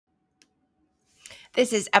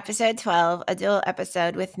This is episode 12, a dual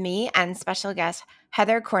episode with me and special guest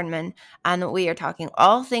Heather Kornman, and we are talking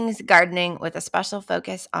all things gardening with a special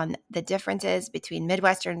focus on the differences between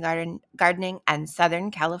Midwestern gardening and Southern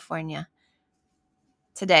California.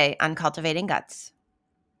 Today on Cultivating Guts.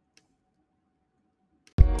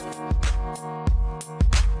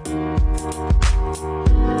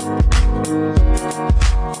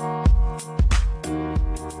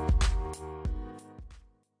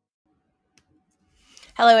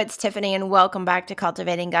 Hello, it's Tiffany, and welcome back to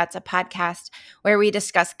Cultivating Guts, a podcast where we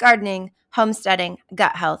discuss gardening, homesteading,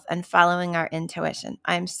 gut health, and following our intuition.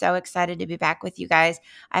 I'm so excited to be back with you guys.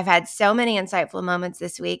 I've had so many insightful moments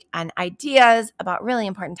this week and ideas about really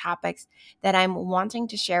important topics that I'm wanting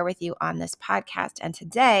to share with you on this podcast. And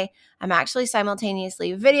today, I'm actually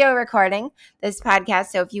simultaneously video recording this podcast.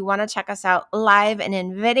 So if you want to check us out live and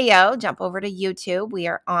in video, jump over to YouTube. We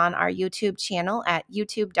are on our YouTube channel at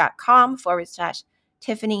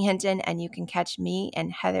youtube.com/Tiffany Hinton, and you can catch me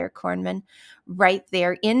and Heather Kornman right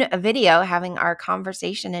there in a video having our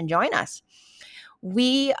conversation and join us.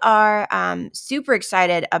 We are super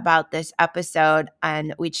excited about this episode,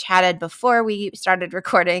 and we chatted before we started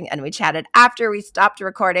recording and we chatted after we stopped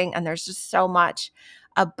recording, and there's just so much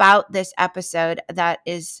about this episode that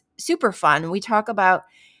is super fun. We talk about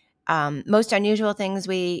most unusual things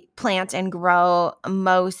we plant and grow,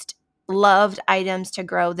 most loved items to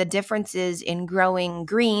grow, the differences in growing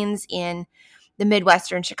greens in the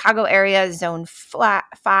Midwestern Chicago area, zone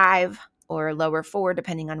 5 or lower 4,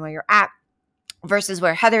 depending on where you're at, versus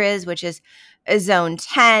where Heather is, which is zone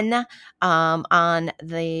 10 on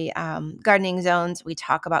the gardening zones. We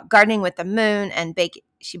talk about gardening with the moon, and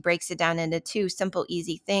she breaks it down into two simple,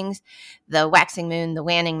 easy things: the waxing moon, the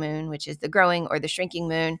waning moon, which is the growing or the shrinking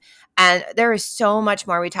moon. And there is so much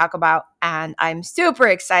more we talk about, and I'm super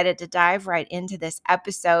excited to dive right into this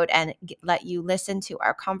episode and let you listen to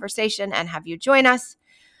our conversation and have you join us.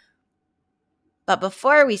 But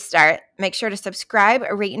before we start, make sure to subscribe,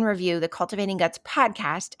 rate, and review the Cultivating Guts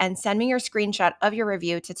podcast, and send me your screenshot of your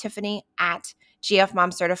review to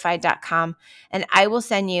Tiffany@gfmomcertified.com, and I will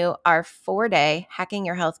send you our 4-day Hacking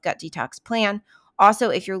Your Health Gut Detox plan. Also,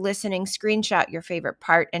 if you're listening, screenshot your favorite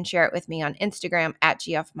part and share it with me on Instagram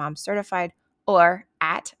 @gfmomcertified or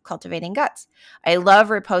 @cultivatingguts. I love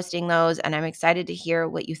reposting those, and I'm excited to hear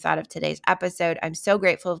what you thought of today's episode. I'm so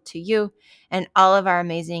grateful to you and all of our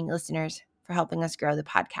amazing listeners for helping us grow the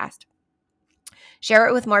podcast. Share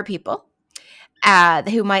it with more people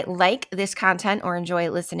who might like this content or enjoy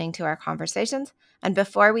listening to our conversations. And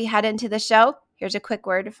before we head into the show, here's a quick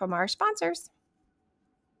word from our sponsors.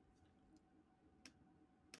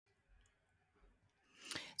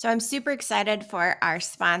 So I'm super excited for our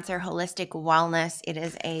sponsor, Holistic Wellness. It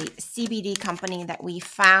is a CBD company that we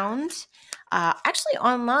found actually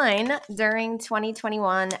online during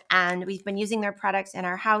 2021, and we've been using their products in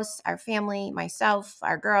our house, our family, myself,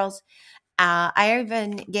 our girls. I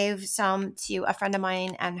even gave some to a friend of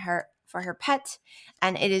mine and for her pet,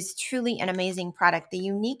 and it is truly an amazing product. The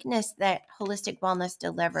uniqueness that Holistic Wellness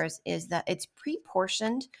delivers is that it's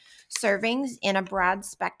pre-portioned servings in a broad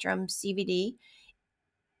spectrum CBD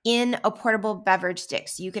in a portable beverage stick.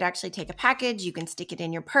 So you could actually take a package, you can stick it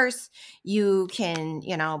in your purse, you can,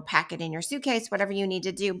 pack it in your suitcase, whatever you need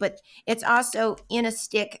to do. But it's also in a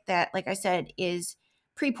stick that, like I said, is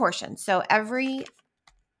pre-portioned. So every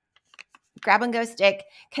grab-and-go stick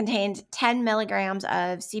contains 10 milligrams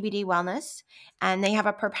of CBD wellness, and they have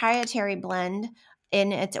a proprietary blend,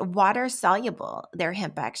 and it's water-soluble, their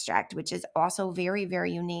hemp extract, which is also very,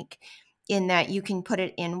 very unique in that you can put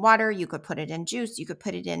it in water, you could put it in juice, you could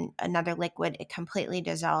put it in another liquid. It completely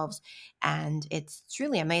dissolves, and it's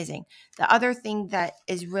truly amazing. The other thing that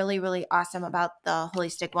is really, really awesome about the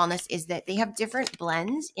Holistic Wellness is that they have different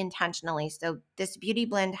blends intentionally. So this beauty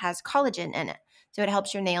blend has collagen in it. So it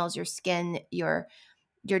helps your nails, your skin, your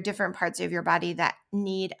different parts of your body that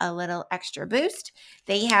need a little extra boost.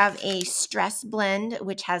 They have a stress blend,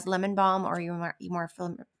 which has lemon balm, or you're more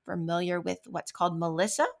familiar with what's called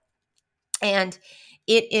Melissa. And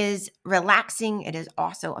it is relaxing. It is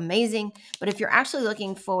also amazing. But if you're actually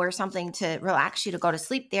looking for something to relax you to go to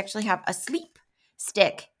sleep, they actually have a sleep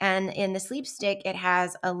stick. And in the sleep stick, it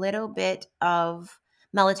has a little bit of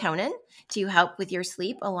melatonin to help with your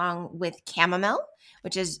sleep, along with chamomile,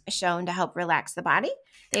 which is shown to help relax the body.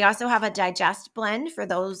 They also have a digest blend for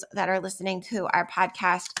those that are listening to our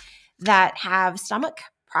podcast that have stomach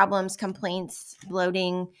problems, complaints,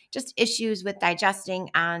 bloating, just issues with digesting,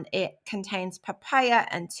 and it contains papaya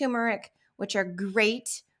and turmeric, which are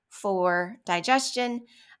great for digestion.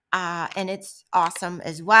 and it's awesome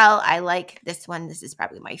as well. I like this one. This is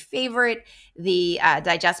probably my favorite. The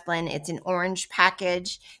Digest Blend. It's an orange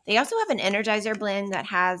package. They also have an Energizer blend that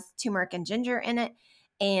has turmeric and ginger in it.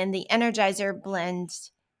 And the Energizer blend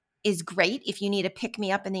is great if you need a pick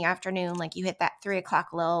me up in the afternoon, like you hit that 3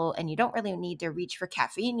 o'clock low and you don't really need to reach for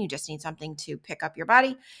caffeine. You just need something to pick up your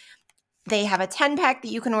body. They have a 10-pack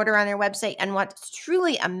that you can order on their website. And what's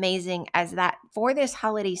truly amazing is that for this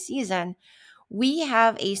holiday season, we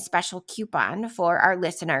have a special coupon for our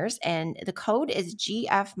listeners, and the code is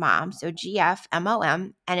GFMOM, so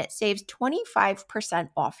GFMOM, and it saves 25%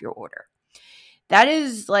 off your order. That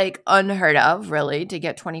is like unheard of, really, to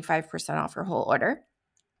get 25% off your whole order.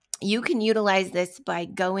 You can utilize this by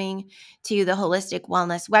going to the Holistic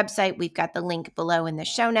Wellness website. We've got the link below in the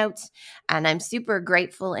show notes. And I'm super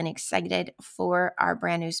grateful and excited for our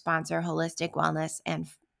brand new sponsor, Holistic Wellness, and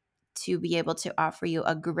to be able to offer you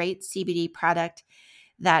a great CBD product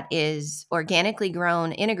that is organically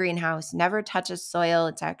grown in a greenhouse, never touches soil.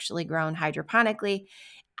 It's actually grown hydroponically.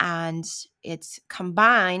 And it's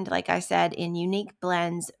combined, like I said, in unique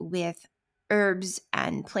blends with herbs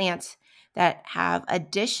and plants that have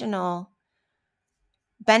additional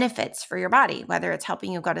benefits for your body, whether it's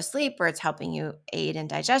helping you go to sleep or it's helping you aid in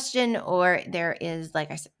digestion, or there is, like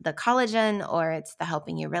I said, the collagen, or it's the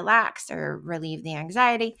helping you relax or relieve the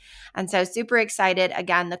anxiety. And so super excited.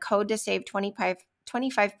 Again, the code to save 25%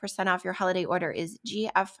 off your holiday order is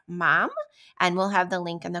GFMOM, and we'll have the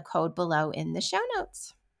link and the code below in the show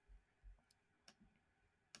notes.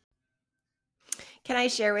 Can I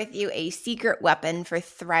share with you a secret weapon for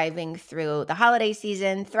thriving through the holiday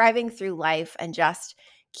season, thriving through life, and just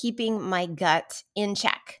keeping my gut in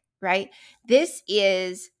check, right? This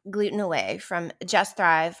is Gluten Away from Just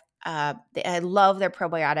Thrive. I love their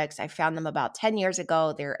probiotics. I found them about 10 years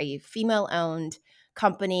ago. They're a female-owned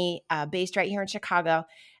company based right here in Chicago.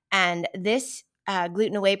 And this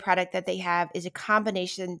Gluten Away product that they have is a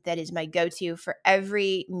combination that is my go-to for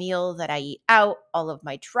every meal that I eat out, all of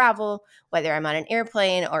my travel, whether I'm on an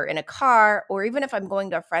airplane or in a car, or even if I'm going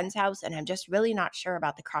to a friend's house and I'm just really not sure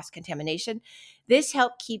about the cross-contamination. This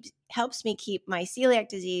helps me keep my celiac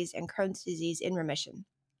disease and Crohn's disease in remission.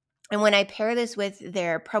 And when I pair this with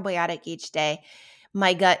their probiotic each day,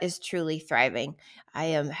 my gut is truly thriving. I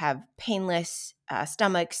have painless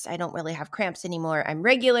stomachs. I don't really have cramps anymore. I'm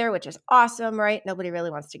regular, which is awesome, right? Nobody really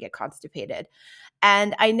wants to get constipated.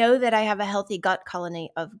 And I know that I have a healthy gut colony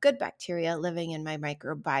of good bacteria living in my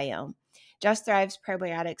microbiome. Just Thrive's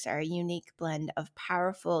probiotics are a unique blend of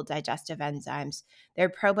powerful digestive enzymes. Their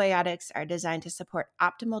probiotics are designed to support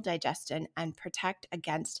optimal digestion and protect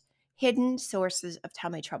against hidden sources of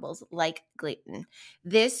tummy troubles like gluten.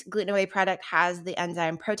 This Gluten Away product has the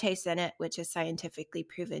enzyme protease in it, which is scientifically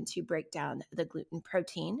proven to break down the gluten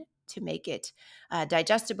protein to make it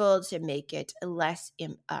digestible, to make it less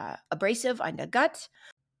abrasive on the gut.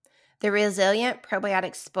 The resilient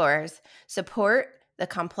probiotic spores support the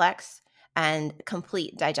complex and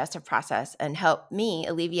complete digestive process and help me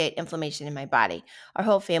alleviate inflammation in my body. Our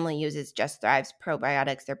whole family uses Just Thrive's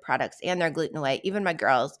probiotics, their products, and their Gluten Away. Even my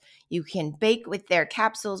girls, you can bake with their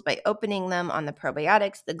capsules by opening them on the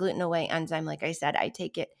probiotics. The Gluten Away enzyme, like I said, I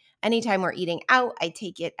take it anytime we're eating out. I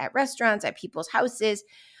take it at restaurants, at people's houses.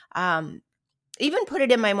 Even put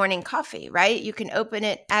it in my morning coffee, right? You can open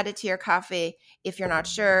it, add it to your coffee if you're not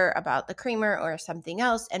sure about the creamer or something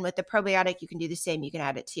else. And with the probiotic, you can do the same. You can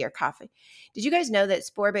add it to your coffee. Did you guys know that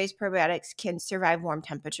spore-based probiotics can survive warm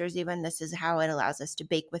temperatures even? This is how it allows us to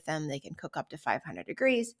bake with them. They can cook up to 500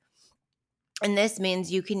 degrees. And this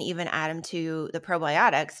means you can even add them to the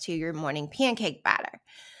probiotics to your morning pancake batter.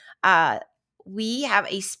 We have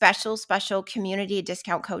a special community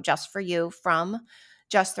discount code just for you from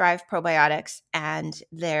Just Thrive Probiotics and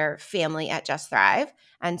their family at Just Thrive.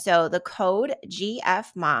 And so the code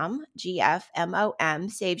GFMOM,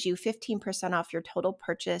 GFMOM, saves you 15% off your total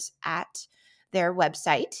purchase at their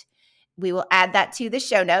website. We will add that to the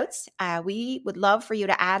show notes. We would love for you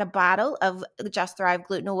to add a bottle of Just Thrive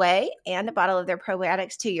Gluten Away and a bottle of their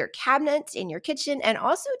probiotics to your cabinet, in your kitchen, and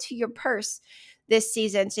also to your purse this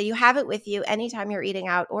season. So you have it with you anytime you're eating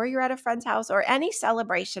out or you're at a friend's house or any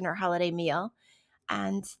celebration or holiday meal.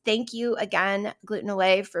 And thank you again, Gluten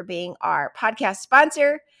Away, for being our podcast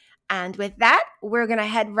sponsor. And with that, we're going to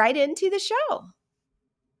head right into the show.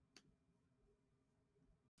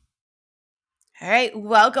 All right,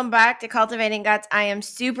 welcome back to Cultivating Guts. I am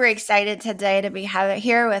super excited today to be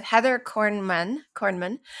here with Heather Kornman,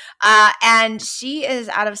 and she is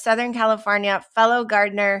out of Southern California, fellow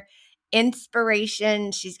gardener,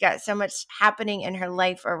 inspiration. She's got so much happening in her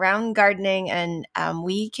life around gardening. And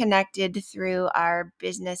we connected through our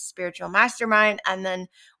business spiritual mastermind. And then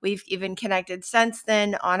we've even connected since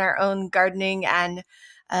then on our own gardening and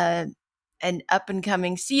an up and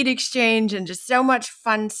coming seed exchange and just so much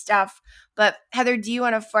fun stuff. But Heather, do you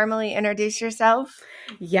want to formally introduce yourself?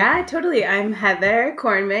 Yeah, totally. I'm Heather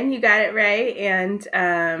Kornman. You got it right. And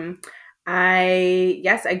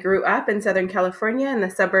I grew up in Southern California in the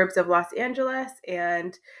suburbs of Los Angeles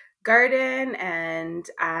and garden, and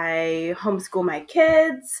I homeschool my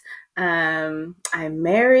kids. I'm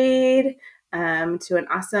married to an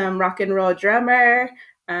awesome rock and roll drummer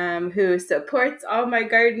who supports all my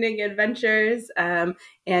gardening adventures. And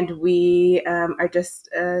we are just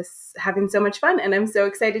having so much fun, and I'm so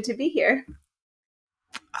excited to be here.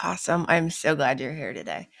 Awesome. I'm so glad you're here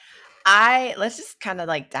today. I let's just kind of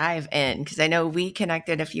like dive in because I know we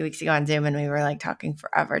connected a few weeks ago on Zoom and we were like talking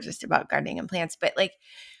forever just about gardening and plants. But like,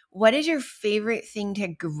 what is your favorite thing to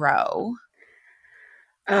grow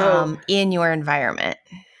Oh, in your environment?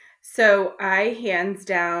 so I hands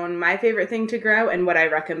down my favorite thing to grow, and what I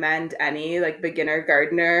recommend any like beginner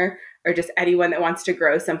gardener or just anyone that wants to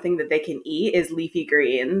grow something that they can eat is leafy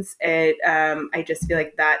greens. I just feel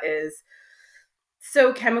like that is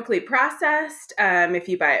so chemically processed. If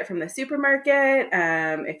you buy it from the supermarket,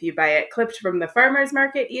 if you buy it clipped from the farmer's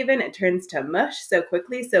market, even it turns to mush so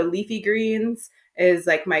quickly. So leafy greens is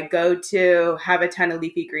like my go-to. Have a ton of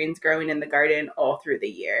leafy greens growing in the garden all through the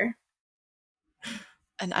year.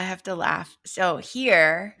 And I have to laugh. So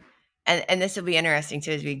here, and this will be interesting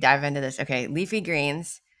too as we dive into this. Okay, leafy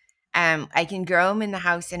greens. I can grow them in the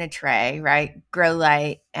house in a tray, right? Grow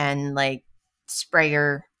light and like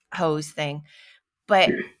sprayer hose thing.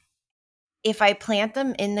 But if I plant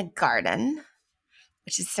them in the garden,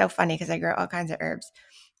 which is so funny because I grow all kinds of herbs.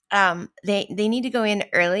 They need to go in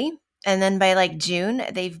early, and then by like June,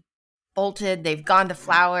 they've bolted. They've gone to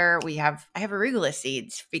flower. I have arugula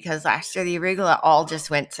seeds because last year the arugula all just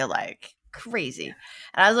went to like crazy,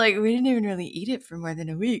 and I was like, we didn't even really eat it for more than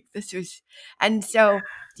a week. This was, and so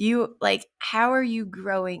do you like? How are you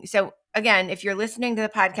growing? So again, if you're listening to the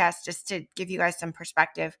podcast, just to give you guys some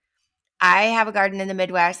perspective, I have a garden in the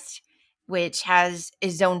Midwest, which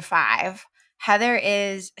is zone 5. Heather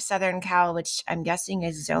is Southern Cal, which I'm guessing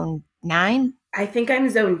is zone 9, I think I'm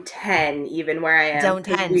zone 10 even where I am zone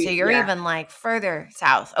because 10. So you're yeah, even like further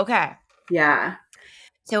south. Okay. yeah.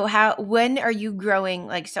 So when are you growing?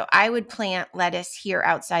 Like, so I would plant lettuce here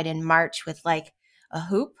outside in March with like a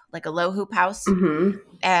hoop, like a low hoop house, Hmm.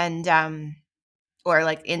 and or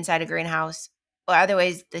like inside a greenhouse. Or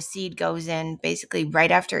otherwise, the seed goes in basically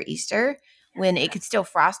right after Easter when it could still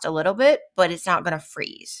frost a little bit, but it's not going to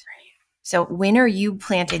freeze. So when are you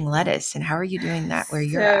planting lettuce and how are you doing that where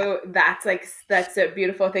you're at? So that's a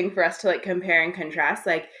beautiful thing for us to like compare and contrast.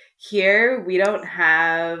 Like here we don't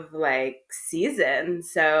have like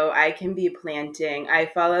seasons, so I can be planting. I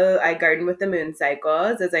garden with the moon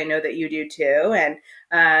cycles, as I know that you do too.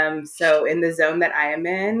 And so in the zone that I am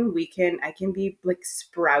in, I can be like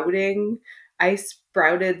sprouting. I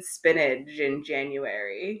sprouted spinach in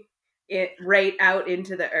January. It right out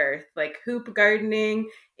into the earth, like hoop gardening,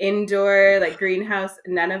 indoor like greenhouse.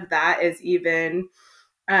 None of that is even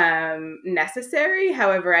necessary.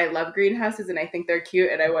 However, I love greenhouses and I think they're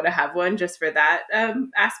cute and I want to have one just for that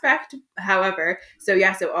aspect. However, so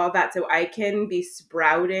yeah, so all that, so I can be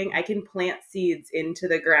sprouting, I can plant seeds into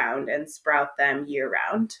the ground and sprout them year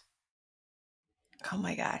round. Oh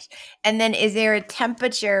my gosh. And then is there a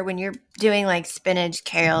temperature when you're doing like spinach,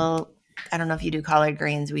 kale? I don't know if you do collard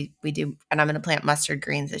greens. We do, and I'm going to plant mustard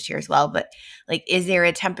greens this year as well. But like, is there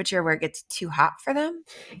a temperature where it gets too hot for them?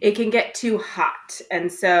 It can get too hot.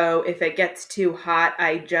 And so if it gets too hot,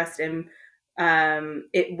 I just am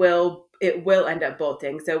it will end up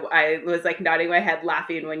bolting. So I was like nodding my head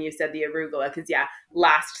laughing when you said the arugula because yeah,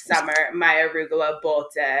 last summer my arugula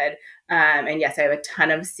bolted. And yes, I have a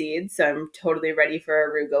ton of seeds, so I'm totally ready for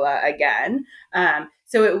arugula again.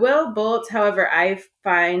 So it will bolt. However, I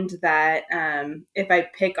find that if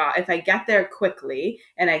I get there quickly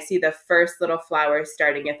and I see the first little flowers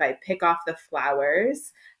starting, if I pick off the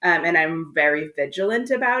flowers and I'm very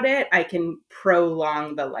vigilant about it, I can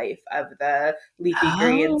prolong the life of the leafy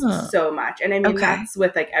greens Oh, so much. And I mean, okay. that's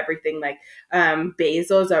with like everything like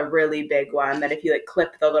basil's a really big one that if you like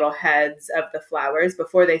clip the little heads of the flowers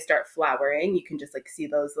before they start flowering, you can just like see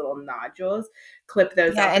those little nodules. Clip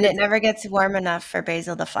those Yeah, off, and and it it's never gets warm enough for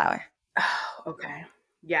basil to flower. oh, okay.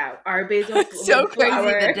 Yeah, our basil It's so would crazy the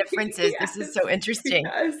flower. differences. This is Yes, so interesting.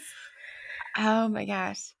 yes. Oh my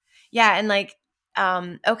gosh. Yeah, and like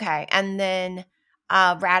okay, and then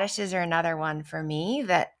Radishes are another one for me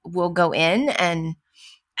that will go in, and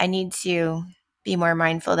I need to be more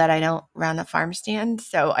mindful that I don't run a farm stand.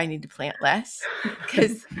 So I need to plant less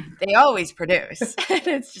because they always produce. And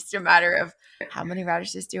it's just a matter of how many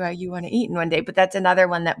radishes do you want to eat in one day. But that's another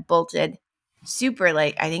one that bolted super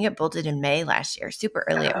late. I think it bolted in May last year, super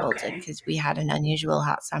early it bolted Okay. because we had an unusual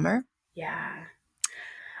hot summer. Yeah.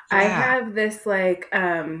 I Yeah. have this like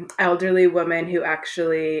elderly woman who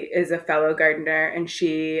actually is a fellow gardener, and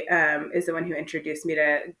she is the one who introduced me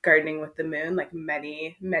to gardening with the moon, like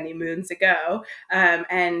many many moons ago.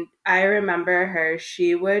 And I remember her;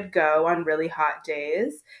 she would go on really hot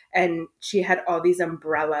days, and she had all these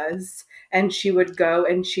umbrellas, and she would go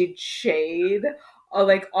and she'd shade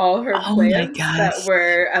all her Oh my plants that gosh.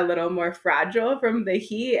 were a little more fragile from the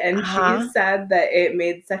heat, and she Uh-huh. said that it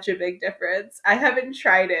made such a big difference. I haven't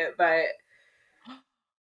tried it, but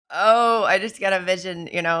Oh, I just got a vision,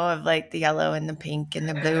 of like the yellow and the pink and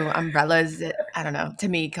the blue umbrellas that I don't know, to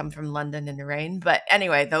me come from London in the rain. But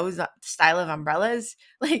anyway, those style of umbrellas,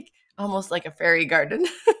 like almost like a fairy garden.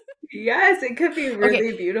 yes, it could be Okay.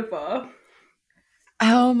 really beautiful.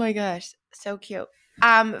 Oh my gosh, so cute.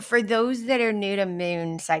 For those that are new to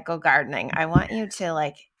moon cycle gardening, I want you to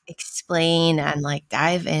like explain and like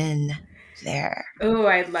dive in there. Oh,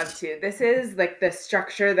 I'd love to. This is like the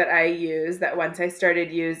structure that I use that once I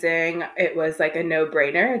started using, it was like a no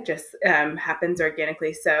brainer. It just happens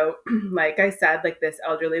organically. So, like I said, like this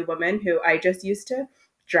elderly woman who I just used to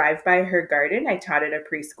drive by her garden. I taught at a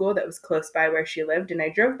preschool that was close by where she lived, and I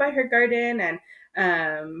drove by her garden and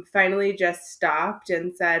finally just stopped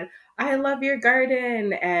and said, I love your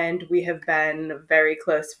garden. And we have been very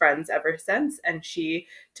close friends ever since. And she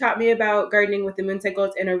taught me about gardening with the moon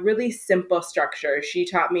cycles in a really simple structure. She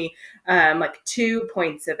taught me like 2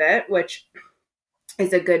 points of it, which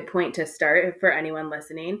is a good point to start for anyone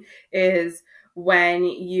listening, is when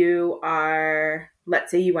you are, let's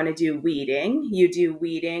say you want to do weeding, you do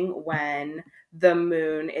weeding when the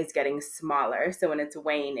moon is getting smaller, so when it's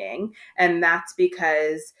waning. And that's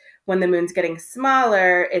because when the moon's getting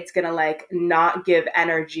smaller, it's going to like not give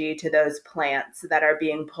energy to those plants that are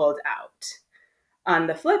being pulled out. On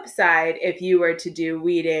the flip side, if you were to do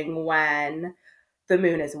weeding when the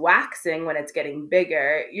moon is waxing, when it's getting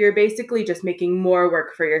bigger, you're basically just making more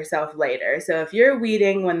work for yourself later. So if you're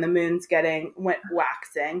weeding when the moon's getting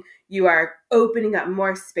waxing, you are opening up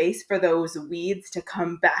more space for those weeds to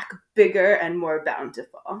come back bigger and more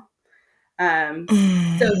bountiful.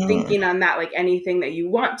 So Mhm. thinking on that, like anything that you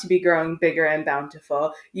want to be growing bigger and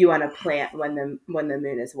bountiful, you want to plant when the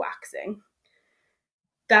moon is waxing.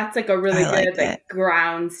 That's like a really I good like it. like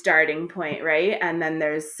ground starting point, right? And then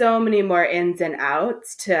there's so many more ins and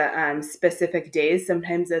outs to specific days.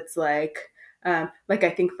 Sometimes it's like I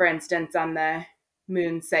think for instance on the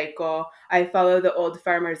moon cycle, I follow the Old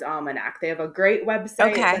Farmer's Almanac. They have a great website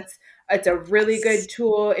Okay. that's it's a really Yes. good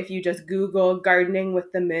tool. If you just Google gardening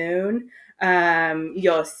with the moon,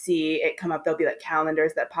 you'll see it come up. There'll be like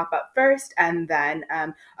calendars that pop up first, and then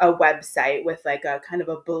a website with like a kind of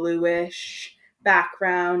a bluish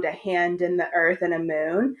background, a hand in the earth, and a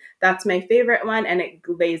moon. That's my favorite one. And it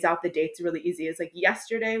lays out the dates really easy. It's like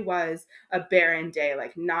yesterday was a barren day,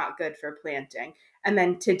 like not good for planting. And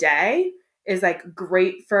then today is like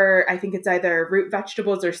great for, I think it's either root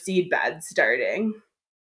vegetables or seed beds starting.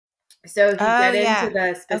 So if you Oh get into yeah.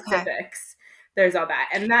 the Okay. specifics, there's all that.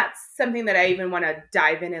 And that's something that I even want to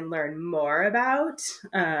dive in and learn more about.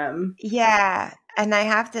 Yeah, and I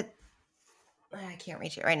can't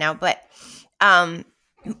reach it right now, but um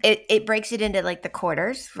it breaks it into like the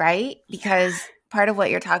quarters, right? Yeah. Because part of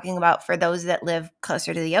what you're talking about for those that live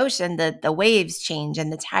closer to the ocean, the waves change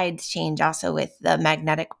and the tides change also with the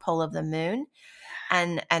magnetic pull of the moon.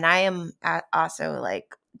 And I am also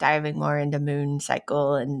like diving more into moon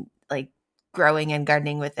cycle and like growing and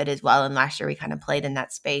gardening with it as well. And last year we kind of played in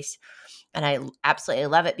that space, and I absolutely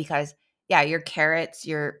love it because yeah, your carrots,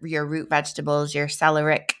 your root vegetables, your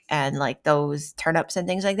celeriac, and like those turnips and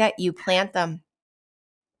things like that, you plant them.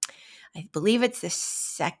 I believe it's the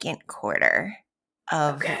second quarter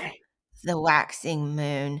of Okay. the waxing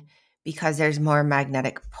moon because there's more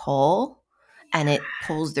magnetic pull and Yeah. it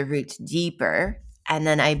pulls the roots deeper. And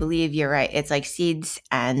then I believe you're right. It's like seeds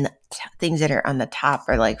and things that are on the top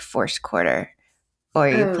are like first quarter, or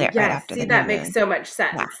you Oh, plant right yes. after See, the new that makes moon. so much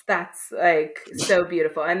Yeah. sense. That's like so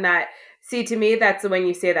beautiful. And that, see, to me, that's when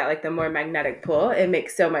you say that, like the more magnetic pull, it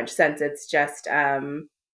makes so much sense. It's just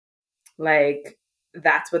like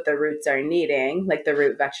that's what the roots are needing, like the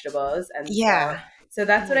root vegetables. And so, Yeah. so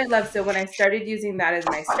that's what I love. So when I started using that as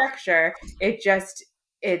my structure, it just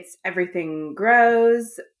it's everything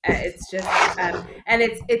grows. It's just and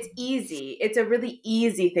it's easy. It's a really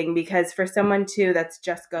easy thing because for someone too that's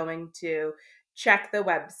just going to check the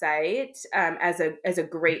website as a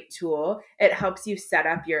great tool, it helps you set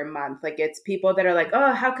up your month. Like it's people that are like,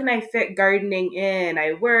 oh, how can I fit gardening in?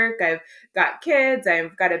 I work, I've got kids,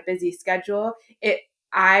 I've got a busy schedule. It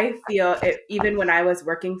I feel it even when I was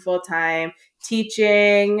working full time,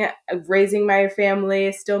 teaching, raising my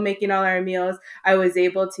family, still making all our meals, I was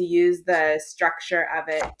able to use the structure of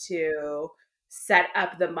it to set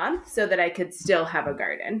up the month so that I could still have a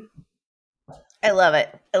garden. I love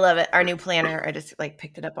it. I love it. Our new planner, I just like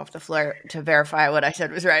picked it up off the floor to verify what I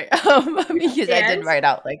said was right. Because I did And write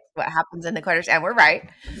out like what happens in the quarters, and we're right.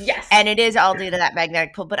 yes. And it is all due to that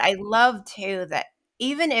magnetic pull. But I love too that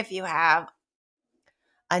even if you have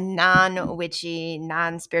a non-witchy,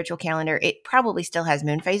 non-spiritual calendar, it probably still has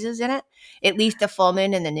moon phases in it. At least the full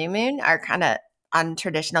moon and the new moon are kind of on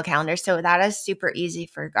traditional calendars. So that is super easy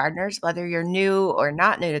for gardeners, whether you're new or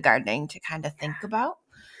not new to gardening, to kind of think about.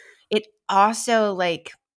 It also,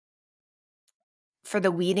 like, for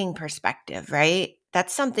the weeding perspective, right?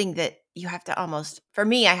 That's something that you have to almost, for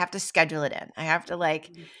me, I have to schedule it in. I have to like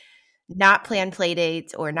not plan play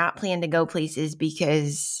dates or not plan to go places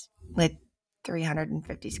because with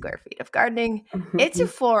 350 square feet of gardening, it's a Mhm.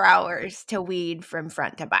 4 hours to weed from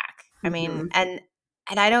front to back. I mean, Mhm. and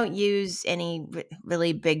I don't use any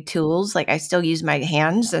really big tools. Like I still use my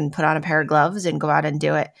hands and put on a pair of gloves and go out and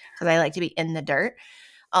do it because I like to be in the dirt.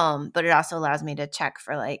 But it also allows me to check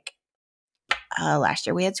for like last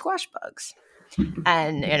year we had squash bugs.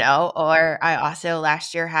 And, or I also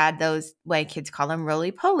last year had those, my kids call them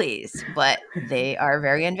roly polies, but they are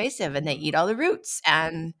very invasive and they eat all the roots.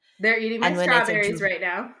 They're eating my And strawberries right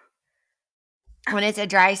now. when it's a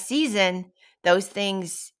dry season, those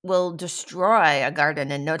things will destroy a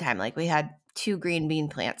garden in no time. Like we had 2 green bean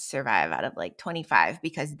plants survive out of like 25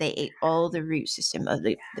 because they ate all the root system of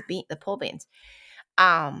the pole beans.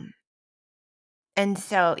 Um, and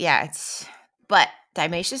so yeah, but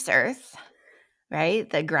dimaceous earth, right?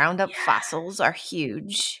 The ground up Yeah. fossils are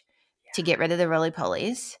huge to get rid of the roly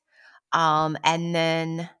polies. And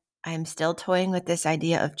then I'm still toying with this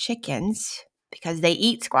idea of chickens because they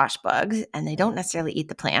eat squash bugs and they don't necessarily eat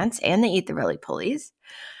the plants and they eat the roly polies.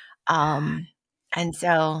 Um, and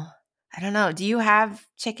so I don't know. Do you have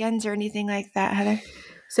chickens or anything like that, Heather?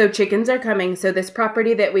 So chickens are coming. So this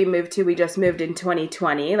property that we moved to, we just moved in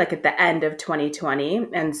 2020, like at the end of 2020.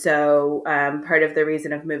 And so part of the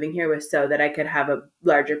reason of moving here was so that I could have a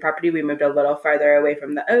larger property. We moved a little farther away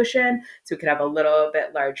from the ocean, so we could have a little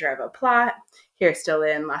bit larger of a plot. Here, still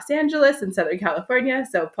in Los Angeles in Southern California,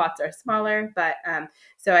 so plots are smaller. But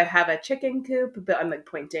so I have a chicken coop, but I'm like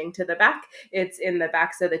pointing to the back. It's in the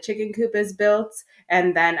back, so the chicken coop is built,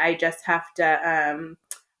 and then I just have to.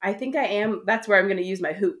 I think I am. That's where I'm going to use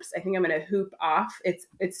my hoops. I think I'm going to hoop off. It's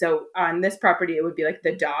so on this property it would be like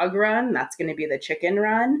the dog run. That's going to be the chicken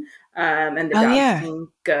run, and the Oh, dogs yeah. can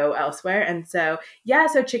go elsewhere. And so yeah,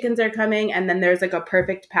 so chickens are coming, and then there's like a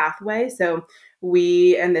perfect pathway. So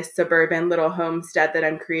we in this suburban little homestead that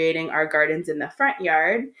I'm creating, our gardens in the front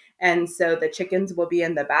yard, and so the chickens will be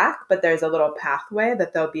in the back, but there's a little pathway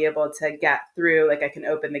that they'll be able to get through. Like I can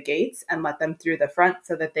open the gates and let them through the front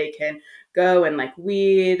so that they can go and like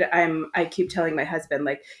weed. I keep telling my husband,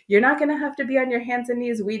 like, you're not gonna have to be on your hands and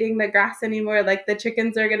knees weeding the grass anymore. Like the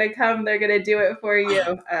chickens are gonna come, they're gonna do it for you.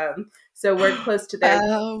 So we're close to there.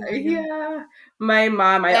 Oh my God. Yeah. My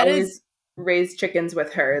mom, I That is, always raised chickens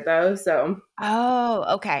with her though. So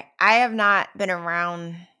oh, okay. I have not been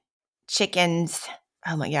around chickens.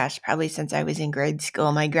 Oh my gosh, probably since I was in grade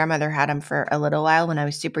school. My grandmother had them for a little while when I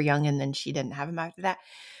was super young, and then she didn't have them after that.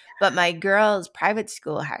 But my girls' private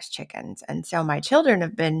school has chickens. And so my children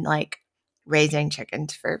have been like raising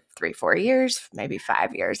chickens for 3, 4 years, maybe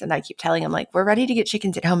 5 years. And I keep telling them, like, we're ready to get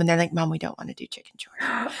chickens at home. And they're like, Mom, we don't want to do chicken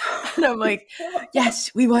chores. And I'm like,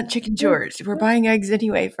 yes, we want chicken chores. We're buying eggs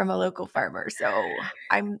anyway from a local farmer. So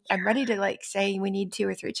I'm ready to like say we need 2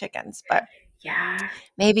 or 3 chickens, but yeah,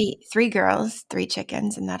 maybe 3 girls, 3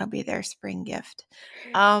 chickens, and that'll be their spring gift.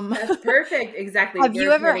 Um, that's perfect. Exactly. have you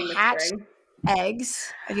We're ever planning the hatched spring.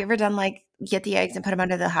 eggs? Have you ever done like get the eggs and put them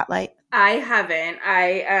under the hot light? I haven't.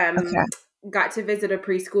 I Okay. got to visit a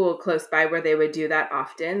preschool close by where they would do that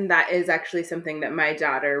often. That is actually something that my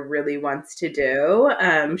daughter really wants to do.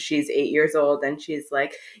 She's 8 years old and she's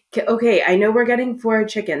like, okay, I know we're getting 4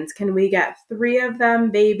 chickens. Can we get 3 of them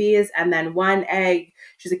babies and then 1 egg?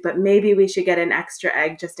 She's like, but maybe we should get an extra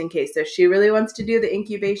egg just in case. So she really wants to do the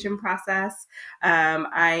incubation process.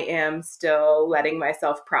 I am still letting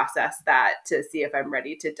myself process that to see if I'm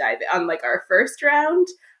ready to dive in on like our first round.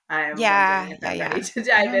 I'm wondering Yeah, if yeah, I'm ready yeah. to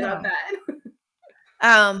I dive don't in on know. that.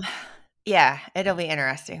 Um, yeah, it'll be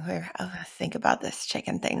interesting. I'll think about this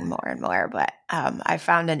chicken thing more and more. But I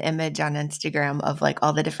found an image on Instagram of like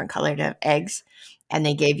all the different colored of eggs, and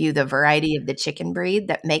they gave you the variety of the chicken breed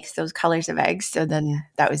that makes those colors of eggs. So then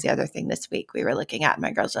that was the other thing this week we were looking at.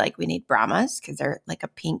 My girls are like, we need Brahmas because they're like a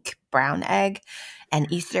pink brown egg,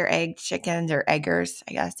 and Easter egg chickens or eggers,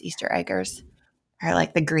 I guess Easter eggers are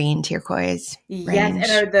like the green turquoise Yes,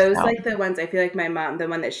 and range. are those So like the ones I feel like my mom, the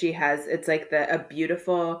one that she has, it's like the a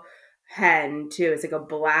beautiful hen too. It's like a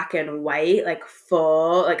black and white, like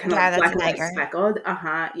full, like kind of yeah, like that's black an and white egger. speckled.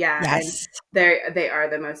 Uh-huh. Yeah. And Yes. they are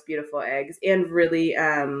the most beautiful eggs and really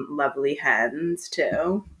lovely hens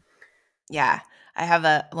too. Yeah. I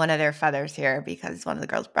have one of their feathers here because one of the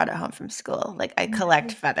girls brought it home from school. Like I Oh,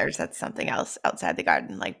 collect nice. feathers. That's something else outside the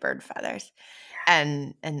garden, like bird feathers.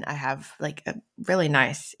 And I have like a really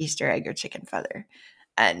nice Easter egg or chicken feather.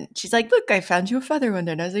 And she's like, "Look, I found you a feather one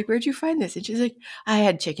day." And I was like, "Where'd you find this?" And she's like, "I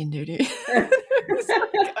had chicken duty." I was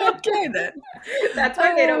like, "Okay then." That's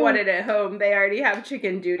why they don't want Oh, it at home. They already have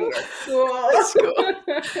chicken duty at school. school.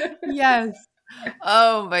 Yes.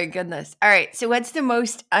 Oh my goodness. All right. So what's the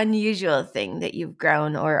most unusual thing that you've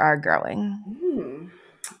grown or are growing? Hmm.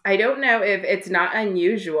 I don't know if it's not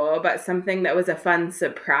unusual, but something that was a fun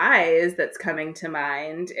surprise that's coming to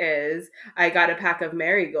mind is I got a pack of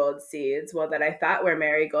marigold seeds, well, that I thought were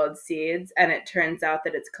marigold seeds, and it turns out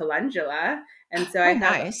that it's calendula. And so I Oh,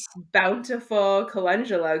 have nice. bountiful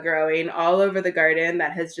calendula growing all over the garden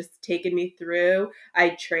that has just taken me through.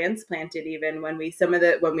 I transplanted even when we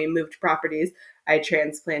moved properties, I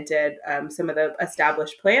transplanted some of the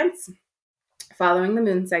established plants following the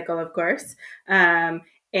moon cycle, of course. Um,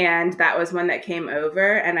 and that was one that came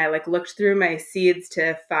over, and I like looked through my seeds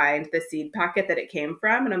to find the seed packet that it came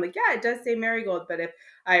from, and I'm like, yeah, it does say marigold, but if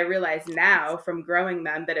I realize now from growing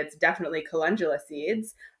them that it's definitely calendula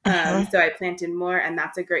seeds. Uh-huh. So I planted more, and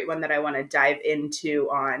that's a great one that I want to dive into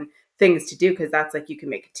on things to do because that's like you can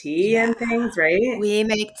make tea Yeah. and things, right? We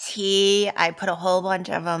make tea. I put a whole bunch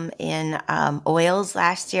of them in oils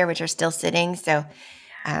last year, which are still sitting. So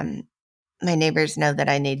um, my neighbors know that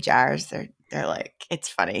I need jars. They're like, it's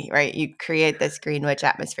funny, right? You create this Greenwich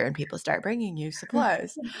atmosphere, and people start bringing you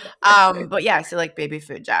supplies. But yeah, so like baby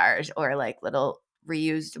food jars or like little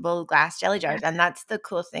reusable glass jelly Yeah. jars, and that's the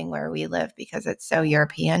cool thing where we live because it's so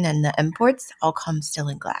European, and the imports all come still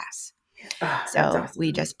in glass. Oh, that's So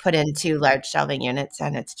we awesome. just put in two large shelving units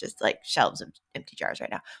and it's just like shelves of empty jars right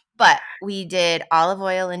now. But we did olive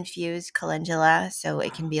oil infused calendula, so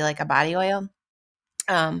it can be like a body oil.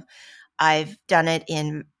 Um, I've done it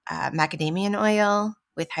in macadamia oil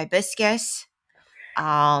with hibiscus.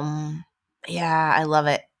 Um, yeah, I love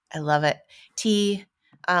it. I love it. Tea.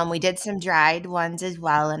 We did some dried ones as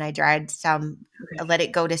well, and I dried some. I Okay. let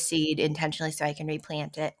it go to seed intentionally so I can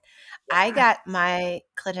replant it. I Yeah. got my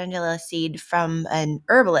calendula seed from an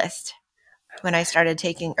herbalist when I started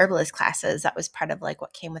taking herbalist classes. That was part of like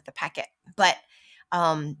what came with the packet. But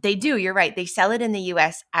they do, you're right. They sell it in the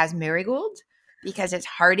US as marigold because it's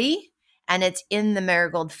hardy and it's in the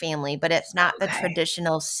marigold family, but it's not the Okay.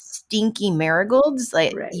 traditional stinky marigolds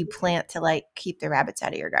like Right. you plant to like keep the rabbits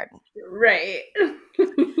out of your garden. Right.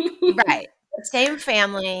 Right. Same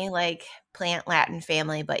family, like plant Latin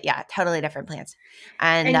family, but yeah, totally different plants.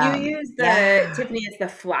 And And you use the yeah. Tiffany, it's the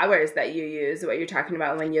flowers that you use, what you're talking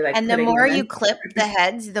about when you're like And the putting more them you in. clip the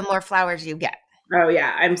heads, the more flowers you get. Oh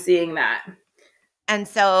yeah, I'm seeing that. And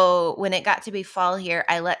so when it got to be fall here,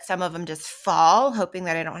 I let some of them just fall, hoping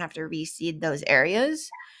that I don't have to reseed those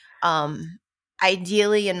areas. Um,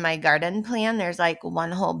 Ideally, in my garden plan, there's like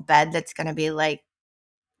one whole bed that's going to be like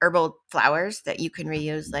herbal flowers that you can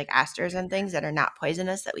reuse, like asters and things that are not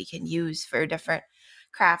poisonous that we can use for different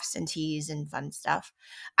crafts and teas and fun stuff.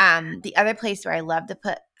 The other place where I love to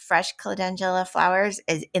put fresh calendula flowers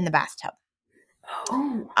is in the bathtub.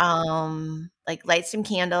 Oh, Like light some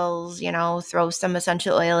candles, throw some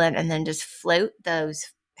essential oil in and then just float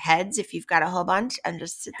those heads if you've got a whole bunch and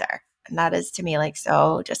just sit there. And that is to me like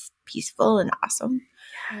so just peaceful and awesome.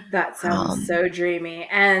 that sounds um so dreamy.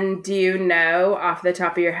 And do you know off the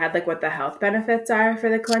top of your head like what the health benefits are for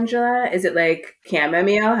the calendula? Is it like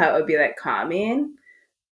chamomile, how it would be like calming?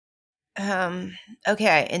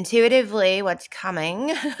 okay, intuitively what's coming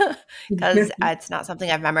because it's not something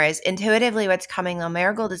I've memorized. Intuitively what's coming though,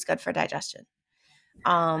 marigold is good for digestion.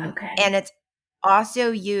 Okay. And it's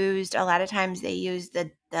also used a lot of times they use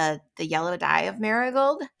the yellow dye of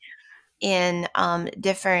marigold in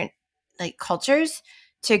different like cultures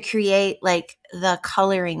to create like the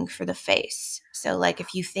coloring for the face. So like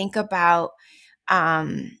if you think about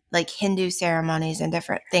like Hindu ceremonies and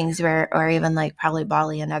different things where, or even like probably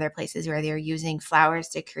Bali and other places where they're using flowers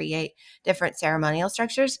to create different ceremonial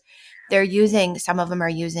structures. They're using, some of them are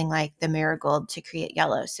using like the marigold to create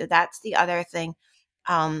yellow. So that's the other thing.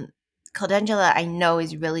 Um, Calendula I know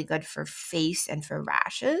is really good for face and for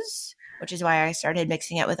rashes, which is why I started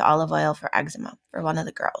mixing it with olive oil for eczema for one of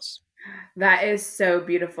the girls. That is so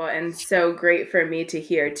beautiful and so great for me to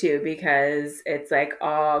hear too, because it's like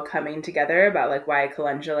all coming together about like why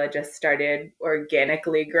calendula just started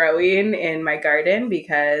organically growing in my garden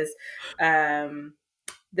because um,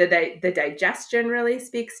 the digestion really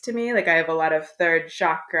speaks to me. Like I have a lot of third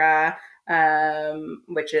chakra,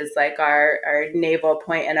 which is like our navel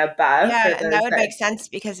point and above for Yeah, and that those would that make sense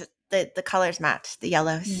because the colors match, the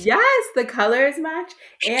yellows. yes, the colors match.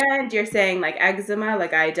 And you're saying like eczema,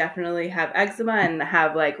 like I definitely have eczema and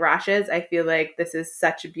have like rashes. I feel like this is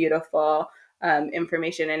such beautiful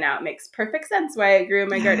information, and now it makes perfect sense why I grew in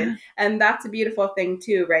my garden. Yeah. And that's a beautiful thing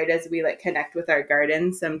too, right? As we like connect with our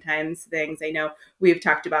gardens, sometimes things, I know we've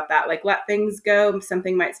talked about that, like let things go.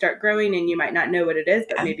 Something might start growing and you might not know what it is,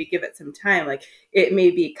 but maybe give it some time. Like it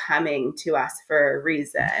may be coming to us for a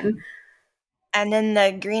reason. And in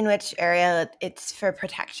the Greenwich area, it's for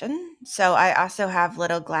protection. So I also have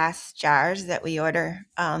little glass jars that we order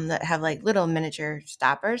that have like little miniature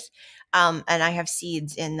stoppers. And I have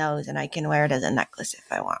seeds in those, and I can wear it as a necklace if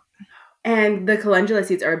I want. And the calendula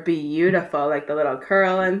seeds are beautiful, like the little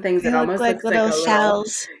curl and things. It They look almost like looks like little a little,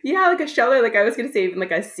 shells. yeah, like a shell, or like I was gonna say, even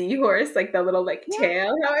like a seahorse, like the little like Yeah.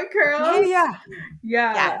 tail, how it Yeah. curls. Yeah.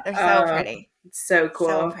 Yeah, Yeah. They're so pretty. it's so So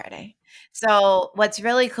cool. pretty. So what's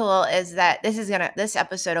really cool is that this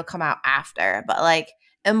episode will come out after, but like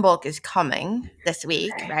Imbolc is coming this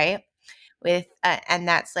week, Okay. right? With and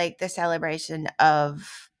that's like the celebration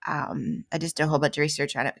of I just did a whole bunch of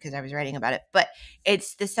research on it because I was writing about it, but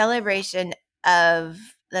it's the celebration of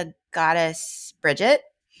the goddess Bridget,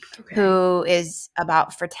 Okay. who is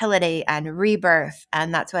about fertility and rebirth,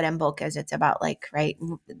 and that's what Imbolc is. It's about like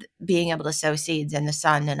being able to sow seeds in the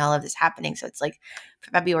sun and all of this happening. So it's like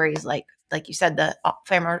February is like you said, the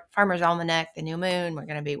farmer's almanac, the new moon. We're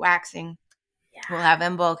going to be waxing. We'll Yeah. have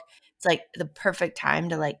Imbolc. It's like the perfect time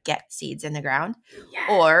to like get seeds in the ground. Yes.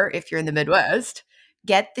 Or if you're in the Midwest,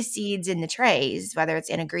 get the seeds in the trays, whether it's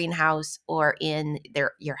in a greenhouse or in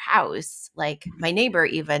your house. Like my neighbor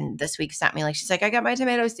even this week sent me, like, she's like, I got my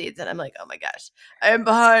tomato seeds. And I'm like, oh my gosh, I am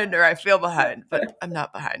behind, or I feel behind, but I'm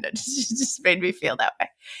not behind. It just made me feel that way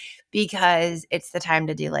because it's the time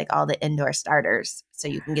to do like all the indoor starters so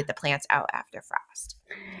you can get the plants out after frost.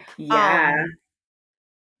 Yeah. Um,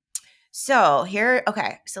 so here,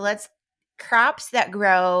 okay, so let's crops that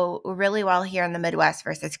grow really well here in the Midwest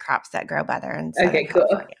versus crops that grow better in Southern Okay, cool.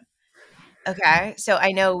 California. Okay, so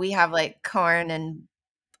I know we have like corn and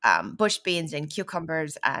bush beans and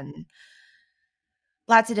cucumbers and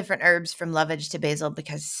lots of different herbs from lovage to basil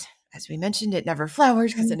because, as we mentioned, it never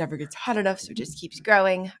flowers because it never gets hot enough, so it just keeps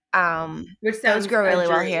growing. Which Those sounds grow a really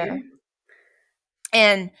well here, dream.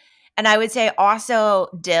 and I would say also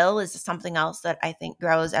dill is something else that I think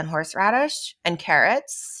grows, and horseradish and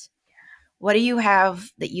carrots. What do you have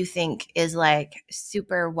that you think is like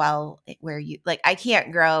super well where you like I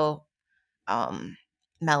can't grow um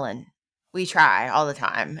melon. We try all the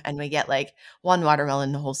time and we get like one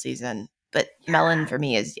watermelon the whole season, but melon for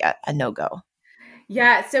me is yeah, a no-go.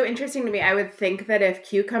 Yeah, it's so interesting to me. I would think that if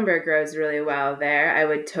cucumber grows really well there, I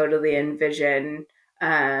would totally envision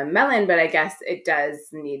melon, but I guess it does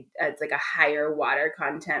need it's like a higher water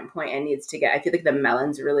content point and needs to get. I feel like the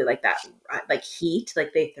melons really like that, like heat,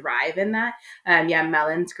 like they thrive in that. Yeah,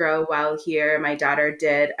 melons grow well here. My daughter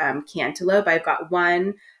did cantaloupe. I've got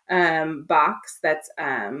one box that's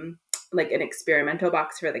like an experimental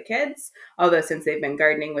box for the kids. Although since they've been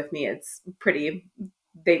gardening with me, it's pretty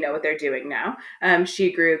they know what they're doing now.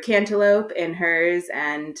 She grew cantaloupe in hers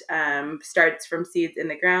and starts from seeds in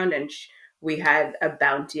the ground. And we had a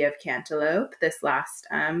bounty of cantaloupe this last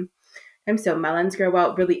time. So melons grow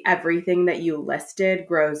well. Really, everything that you listed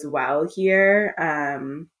grows well here.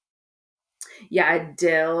 Yeah,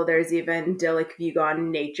 dill. There's even dill, like if you go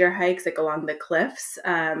on nature hikes, like along the cliffs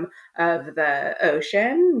of the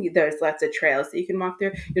ocean, there's lots of trails that you can walk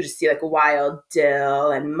through. You'll just see like wild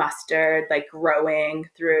dill and mustard like growing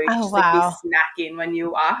through. You Oh just like be wow. snacking when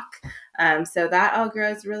you walk. So that all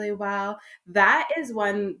grows really well. That is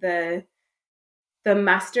one the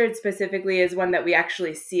mustard specifically is one that we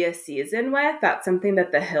actually see a season with. That's something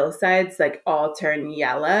that the hillsides like all turn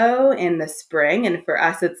yellow in the spring, and for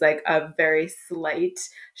us it's like a very slight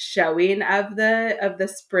showing of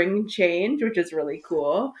the spring change, which is really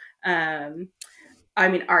cool. I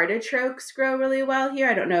mean, artichokes grow really well here.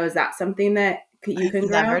 I don't know, is that something that you I've can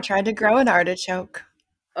grow? never tried to grow an artichoke.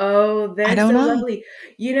 Oh, I they're don't so know. lovely.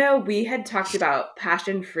 We had talked about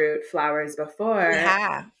passion fruit flowers We before,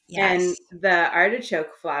 have. and Yes. the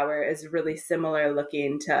artichoke flower is really similar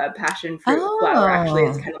looking to passion fruit flower. Actually,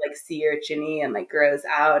 it's Oh, kind of like sea urchiny and like grows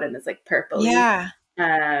out and it's like purpley. yeah.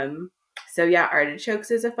 Um, so yeah,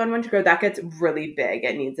 artichokes is a fun one to grow. That gets really big.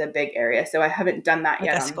 It needs a big area. So I haven't done that Like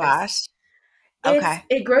yet a on this. squash. Okay.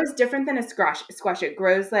 It grows different than a squash. It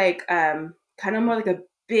grows like kind of more like a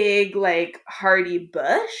big like hardy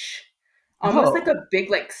bush. Almost like Oh. a big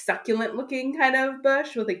like succulent looking kind of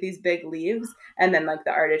bush with like these big leaves and then like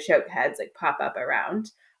the artichoke heads like pop up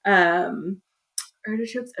around. Um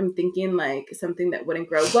Artichokes, I'm thinking like something that wouldn't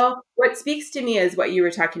grow. Well, what speaks to me is what you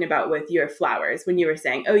were talking about with your flowers when you were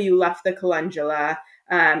saying, oh, you left the calendula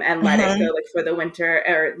and let it go Hmm. like for the winter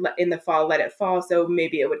or in the fall, let it fall. So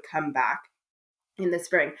maybe it would come back in the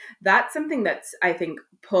spring. That's something that's I think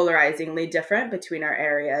polarizingly different between our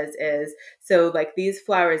areas is so like these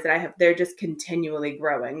flowers that I have, they're just continually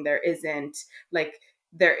growing. Like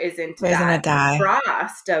there isn't There isn't a that dye.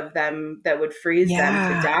 frost of them that would freeze them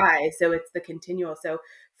to Yeah. die. So it's the continual. So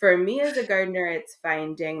for me as a gardener, it's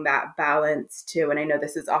finding that balance too. And I know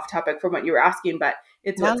this is off topic from what you were asking, but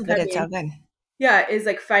it's No, what's but it's all coming. good. Yeah, is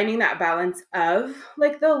like finding that balance of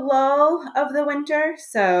like the lull of the winter.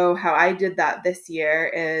 So how I did that this year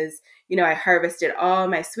is, I harvested all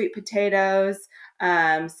my sweet potatoes.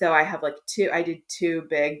 So I did two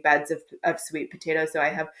big beds of sweet potatoes. So I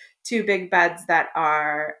have two big beds that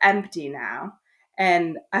are empty now.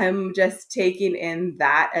 And I'm just taking in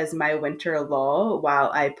that as my winter lull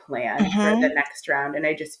while I plan for the Hmm. next round. And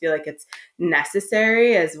I just feel like it's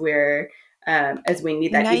necessary as we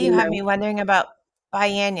need that, Now you even have though me wondering about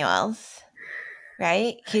biennials,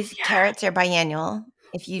 right? Because yeah, carrots are biennial.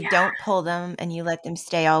 If you yeah. don't pull them and you let them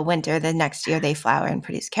stay all winter, the next year they flower and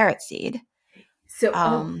produce carrot seed. So,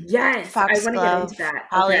 oh yes, I want to get into Foxglove, that.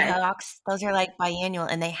 Okay. hollyhocks, those are like biennial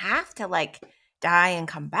and they have to like die and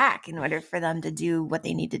come back in order for them to do what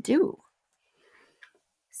they need to do.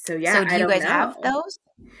 So yeah, So do I you don't guys have know. those?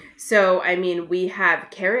 So I mean, we have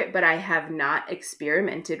carrot, but I have not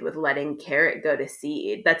experimented with letting carrot go to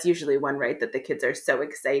seed. That's usually one, right? That the kids are so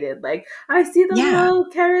excited, like I see the Yeah. little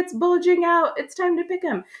carrots bulging out. It's time to pick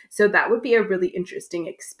them. So that would be a really interesting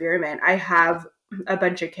experiment. I have a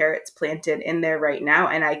bunch of carrots planted in there right now,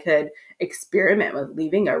 and I could experiment with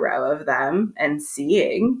leaving a row of them and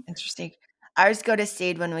seeing. Interesting. Ours go to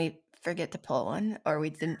seed when we forget to pull one or we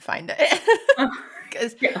didn't find it.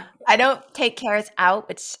 Because Yeah. I don't take carrots out,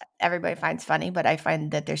 which everybody finds funny, but I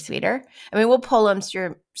find that they're sweeter. I mean, we'll pull them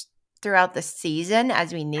throughout the season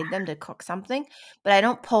as we need them to cook something, but I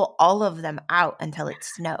don't pull all of them out until it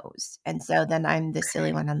snows. And so then I'm the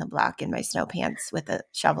silly one on the block in my snow pants with a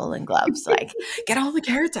shovel and gloves, like, get all the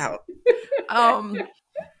carrots out. Um,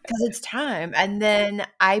 because it's time. And then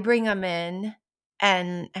I bring them in,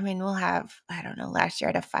 and I mean, we'll have, I don't know, last year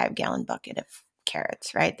I had a 5-gallon bucket of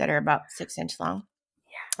carrots, right, that are about 6 inch long.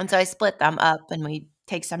 And so I split them up and we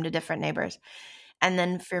take some to different neighbors. And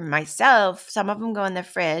then for myself, some of them go in the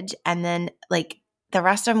fridge, and then like the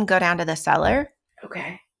rest of them go down to the cellar.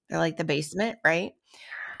 Okay. They're like the basement, right?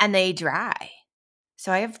 And they dry.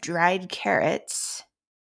 So I have dried carrots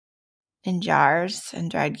in jars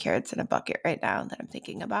and dried carrots in a bucket right now that I'm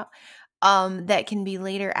thinking about. That can be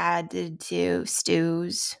later added to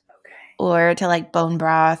stews Okay. or to like bone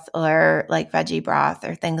broth or like veggie broth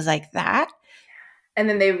or things like that. And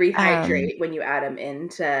then they Um, rehydrate when you add them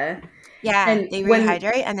into. yeah, And they when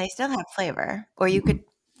rehydrate and they still have flavor. Or you could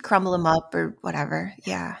crumble them up or whatever.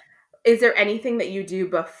 Yeah. is there anything that you do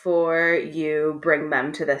before you bring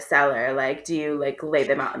them to the cellar? Like, do you like lay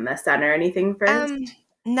them out in the sun or anything Um, first?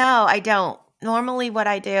 no, I don't. Normally what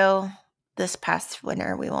I do this past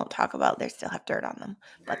winter, we won't talk about, they still have dirt on them,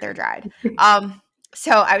 but they're dried. Um,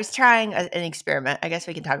 so I was trying an experiment. I guess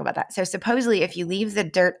we can talk about that. So supposedly if you leave the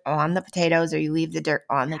dirt on the potatoes or you leave the dirt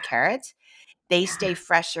on the carrots, they stay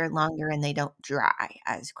fresher longer and they don't dry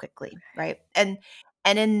as quickly, right? And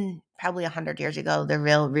in probably 100 years ago, the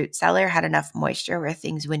real root cellar had enough moisture where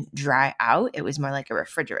things wouldn't dry out. It was more like a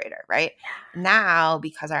refrigerator, right? Now,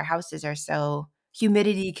 because our houses are so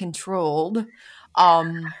humidity controlled,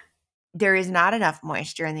 um, there is not enough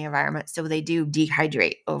moisture in the environment, so they do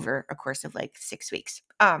dehydrate over a course of like 6 weeks.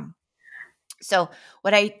 So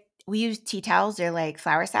what I we use tea towels, they're like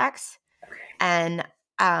flour sacks, and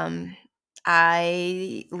um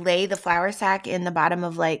I lay the flour sack in the bottom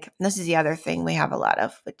of like, this is the other thing we have a lot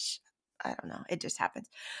of, which I don't know, it just happens.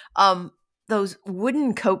 Um those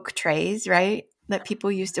wooden Coke trays, right? that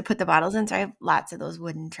people used to put the bottles in. So I have lots of those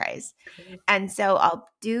wooden trays. And so I'll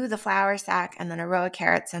do the flour sack and then a row of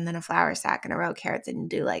carrots and then a flour sack and a row of carrots and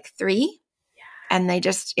do like 3. And they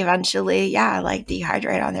just eventually, like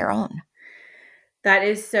dehydrate on their own. That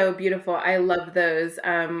is so beautiful. I love those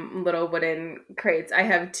little wooden crates. I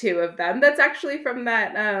have 2 of them. That's actually from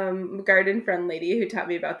that garden friend lady who taught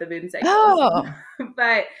me about the moon cycles. Oh,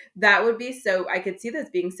 But that would be so, I could see this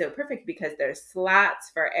being so perfect because there's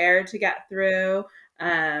slats for air to get through.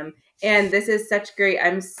 Um, and this is such great.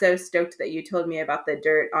 I'm so stoked that you told me about the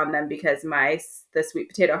dirt on them because the sweet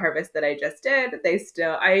potato harvest that I just did,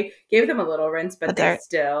 I gave them a little rinse, but but they're,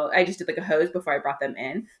 I just did like a hose before I brought them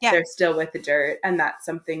in. yeah. They're still with the dirt, and that's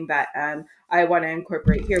something that I want to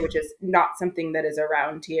incorporate here, which is not something that is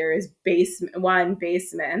around here, is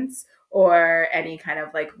basements or any kind of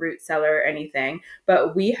like root cellar or anything.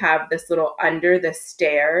 But we have this little under the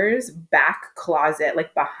stairs back closet,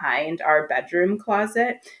 like behind our bedroom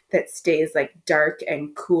closet, that stays like dark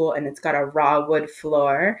and cool, and it's got a raw wood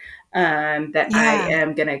floor that I Yeah.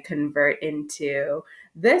 am going to convert into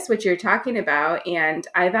this, which you're talking about. And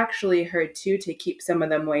I've actually heard too, to keep some of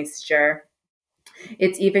the moisture,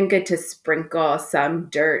 it's even good to sprinkle some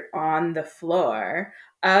dirt on the floor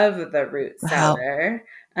of the root Wow. cellar.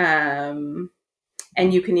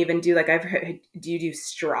 And you can even do like, I've heard, do you do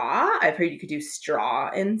straw? I've heard you could do straw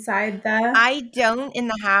inside the. I don't in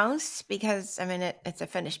the house because I mean it's a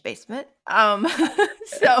finished basement.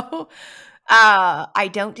 So I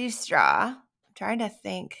don't do straw. I'm trying to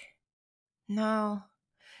think. No.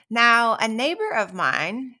 Now, a neighbor of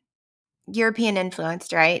mine, European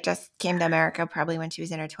influenced, right? Just came to America probably when she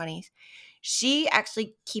was in her 20s. She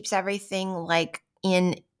actually keeps everything like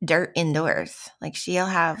in dirt indoors. Like she'll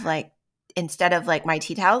have like instead of like my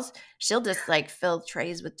tea towels, she'll just like fill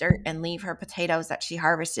trays with dirt and leave her potatoes that she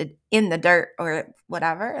harvested in the dirt or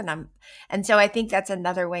whatever. And so I think that's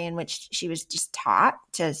another way in which she was just taught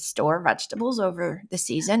to store vegetables over the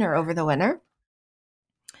season or over the winter.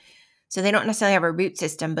 So they don't necessarily have a root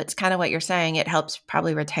system, but it's kind of what you're saying. It helps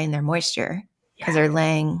probably retain their moisture because they're Yes.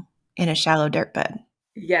 laying in a shallow dirt bed.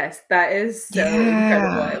 Yes, that is so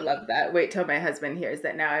incredible. I Yeah. love that. Wait till my husband hears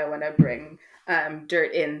that. Now I want to bring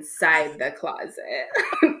dirt inside the closet.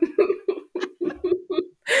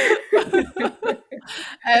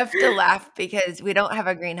 I have to laugh because we don't have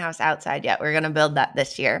a greenhouse outside yet. We're going to build that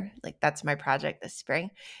this year. Like that's my project this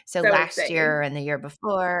spring. So So last exciting. year and the year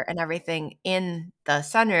before and everything in the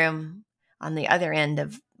sunroom on the other end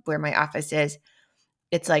of where my office is,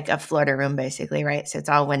 it's like a Florida room basically, right? So it's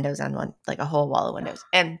all windows on one, like a whole wall of windows.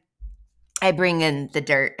 And I bring in the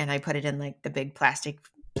dirt and I put it in like the big plastic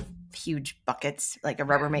huge buckets, like a Yeah.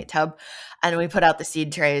 Rubbermaid tub. And we put out the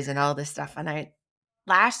seed trays and all this stuff. And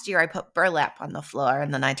last year I put burlap on the floor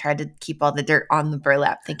and then I tried to keep all the dirt on the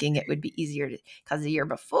burlap thinking it would be easier because the year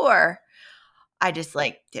before I just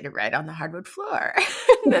like did it right on the hardwood floor.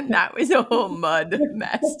 And then that was a whole mud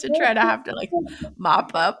mess to try to have to like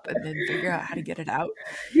mop up and then figure out how to get it out.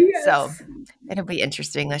 So Yes. it'll be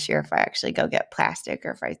interesting this year if I actually go get plastic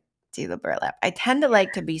or if I do the burlap. I tend to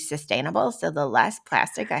like to be sustainable, so the less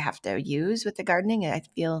plastic I have to use with the gardening, I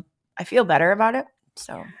feel better about it.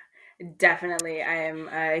 So Definitely. I am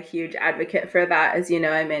a huge advocate for that. As you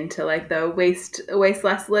know, I'm into like the waste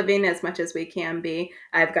less living as much as we can be.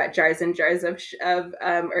 I've got jars and jars or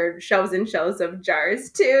shelves and shelves of jars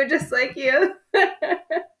too, just like you.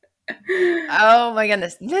 oh my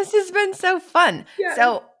goodness, this has been so fun. Yes.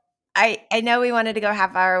 So I know we wanted to go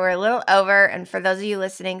half hour. We're a little over. And for those of you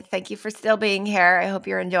listening, thank you for still being here. I hope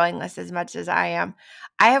you're enjoying this as much as I am.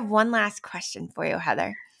 I have one last question for you,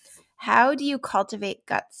 Heather. How do you cultivate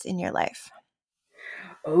guts in your life?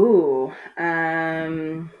 Oh,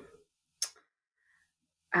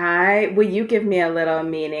 I will you give me a little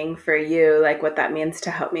meaning for you, like what that means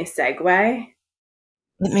to help me segue?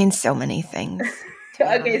 It means so many things, to be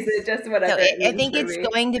Okay, so honest. just So whatever it I means think for it's me.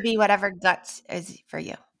 going to be whatever guts is for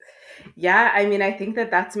you. Yeah, I mean, I think that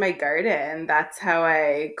that's my garden. That's how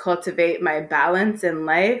I cultivate my balance in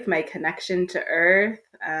life, my connection to earth,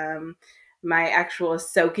 my actual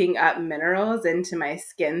soaking up minerals into my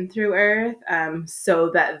skin through earth, so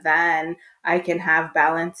that then I can have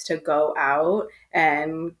balance to go out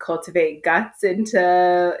and cultivate guts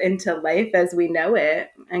into life as we know it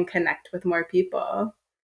and connect with more people.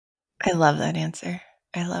 I love that answer.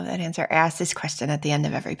 I love that answer. I ask this question at the end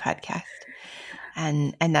of every podcast.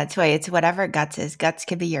 And that's why it's whatever guts is. Guts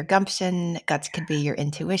could be your gumption, guts could be your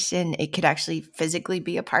intuition. It could actually physically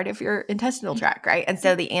be a part of your intestinal tract, right? And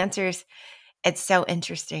so the answers, it's so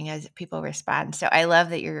interesting as people respond. So I love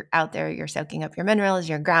that you're out there, you're soaking up your minerals,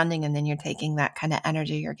 you're grounding, and then you're taking that kind of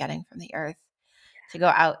energy you're getting from the earth to go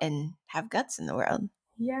out and have guts in the world.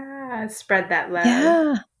 Yeah, spread that love.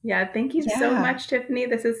 Yeah. Yeah, thank you so Yeah. much, Tiffany.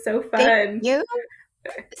 This is so Thank fun. you.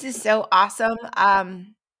 This is so awesome.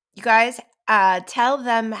 You guys, tell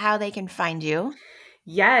them how they can find you.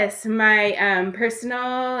 Yes, my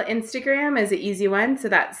personal Instagram is an easy one. So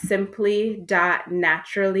that's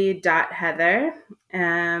simply.naturally.heather.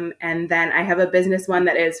 And then I have a business one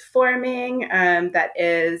that is forming, that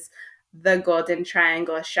is the Golden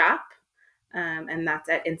Triangle Shop. And that's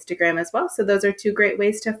at Instagram as well. So those are two great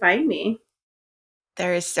ways to find me.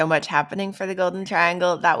 There is so much happening for the Golden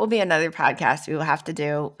Triangle. That will be another podcast we will have to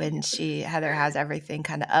do when Heather has everything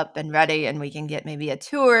kind of up and ready, and we can get maybe a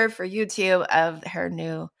tour for YouTube of her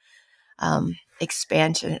new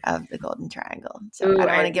expansion of the Golden Triangle. So Ooh, I don't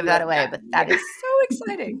want to I give that love away, that. but that Yeah. is so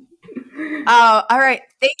exciting. All right.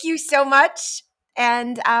 Thank you so much.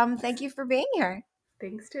 And thank you for being here.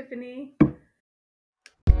 Thanks, Tiffany.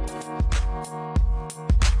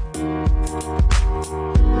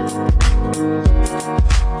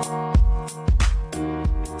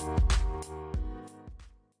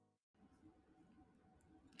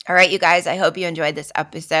 All right, you guys, I hope you enjoyed this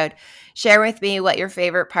episode. Share with me what your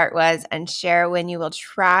favorite part was and share when you will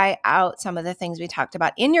try out some of the things we talked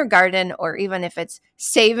about in your garden, or even if it's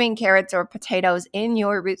saving carrots or potatoes in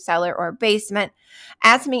your root cellar or basement.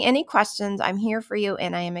 Ask me any questions. I'm here for you,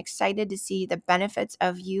 and I am excited to see the benefits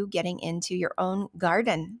of you getting into your own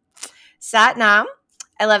garden. Sat Nam.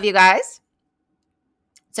 I love you guys.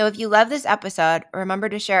 So if you love this episode, remember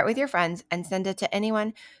to share it with your friends and send it to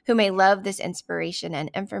anyone who may love this inspiration and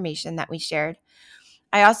information that we shared.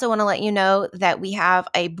 I also want to let you know that we have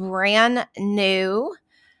a brand new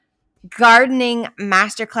gardening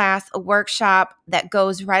masterclass workshop that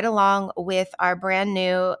goes right along with our brand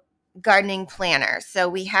new gardening planner. So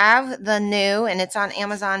we have the new, and it's on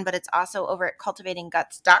Amazon, but it's also over at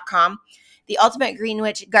cultivatingguts.com. The Ultimate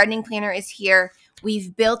Greenwich Gardening Planner is here.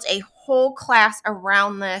 We've built a whole class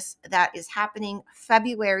around this that is happening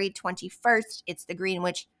February 21st. It's the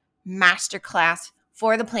Greenwich Masterclass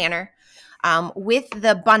for the planner. With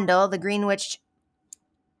the bundle, the Greenwich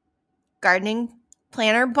Gardening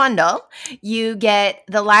Planner bundle, you get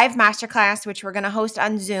the live masterclass, which we're going to host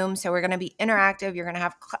on Zoom. So we're going to be interactive. You're going to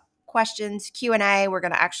have questions, Q&A. We're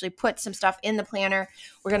going to actually put some stuff in the planner.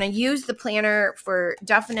 We're going to use the planner for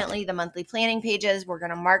definitely the monthly planning pages. We're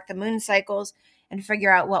going to mark the moon cycles and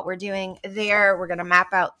figure out what we're doing there. We're going to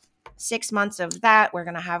map out 6 months of that. We're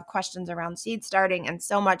going to have questions around seed starting and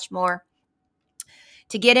so much more.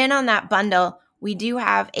 To get in on that bundle, we do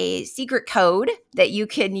have a secret code that you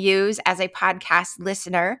can use as a podcast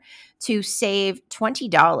listener to save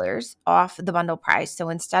 $20 off the bundle price. So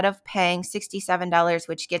instead of paying $67,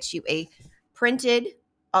 which gets you a printed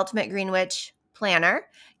Ultimate Greenwich planner,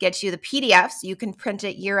 gets you the PDF so you can print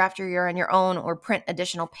it year after year on your own, or print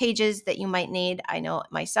additional pages that you might need. I know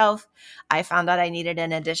myself, I found out I needed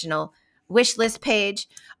an additional wish list page.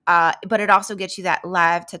 But it also gets you that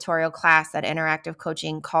live tutorial class, that interactive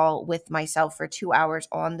coaching call with myself for 2 hours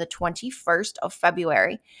on the 21st of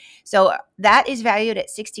February. So that is valued at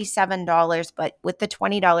 $67, but with the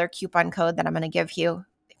 $20 coupon code that I'm going to give you,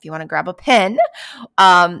 if you want to grab a pen,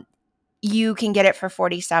 you can get it for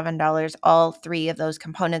 $47, all three of those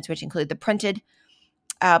components, which include the printed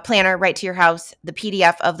planner right to your house, the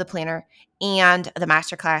PDF of the planner, and the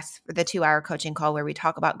masterclass for the 2-hour coaching call where we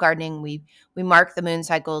talk about gardening. We mark the moon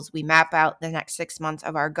cycles. We map out the next 6 months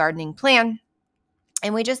of our gardening plan.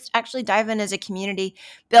 And we just actually dive in as a community,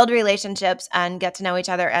 build relationships, and get to know each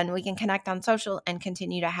other. And we can connect on social and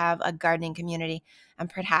continue to have a gardening community, and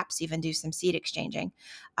perhaps even do some seed exchanging,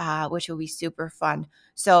 which will be super fun.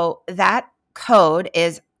 So that code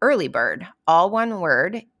is early bird, all one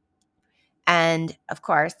word. And of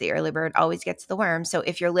course, the early bird always gets the worm. So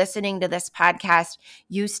if you're listening to this podcast,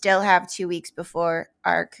 you still have 2 weeks before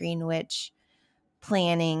our Greenwich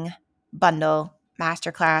planning bundle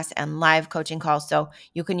masterclass and live coaching calls. So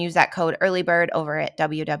you can use that code early bird over at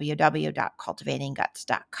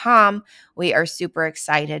www.cultivatingguts.com. We are super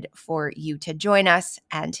excited for you to join us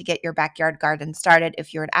and to get your backyard garden started.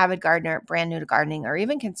 If you're an avid gardener, brand new to gardening, or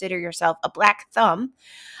even consider yourself a black thumb,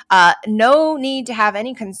 no need to have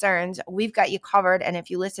any concerns. We've got you covered. And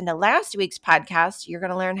if you listen to last week's podcast, you're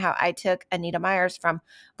going to learn how I took Anita Myers from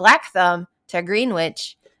black thumb to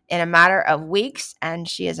Greenwich in a matter of weeks. And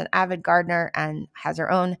she is an avid gardener and has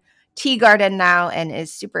her own tea garden now, and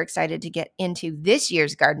is super excited to get into this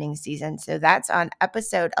year's gardening season. So that's on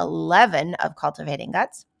episode 11 of Cultivating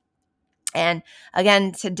Guts. And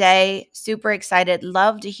again, today, super excited.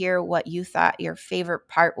 Love to hear what you thought your favorite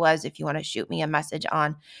part was. If you want to shoot me a message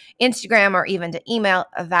on Instagram or even to email,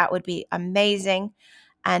 that would be amazing.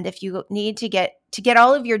 And if you need to get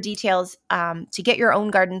all of your details, to get your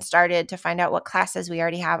own garden started, to find out what classes we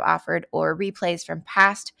already have offered or replays from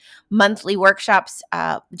past monthly workshops,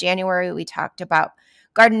 January we talked about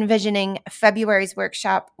garden visioning. February's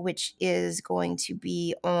workshop, which is going to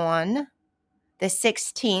be on the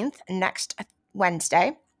 16th, next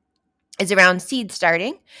Wednesday, is around seed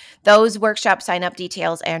starting. Those workshop sign up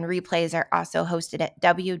details and replays are also hosted at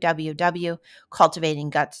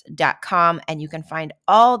www.cultivatingguts.com, and you can find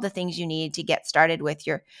all the things you need to get started with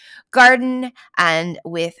your garden and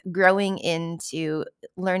with growing into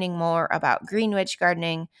learning more about greenwich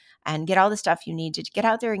gardening, and get all the stuff you need to get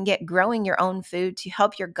out there and get growing your own food to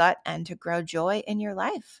help your gut and to grow joy in your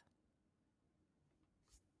life.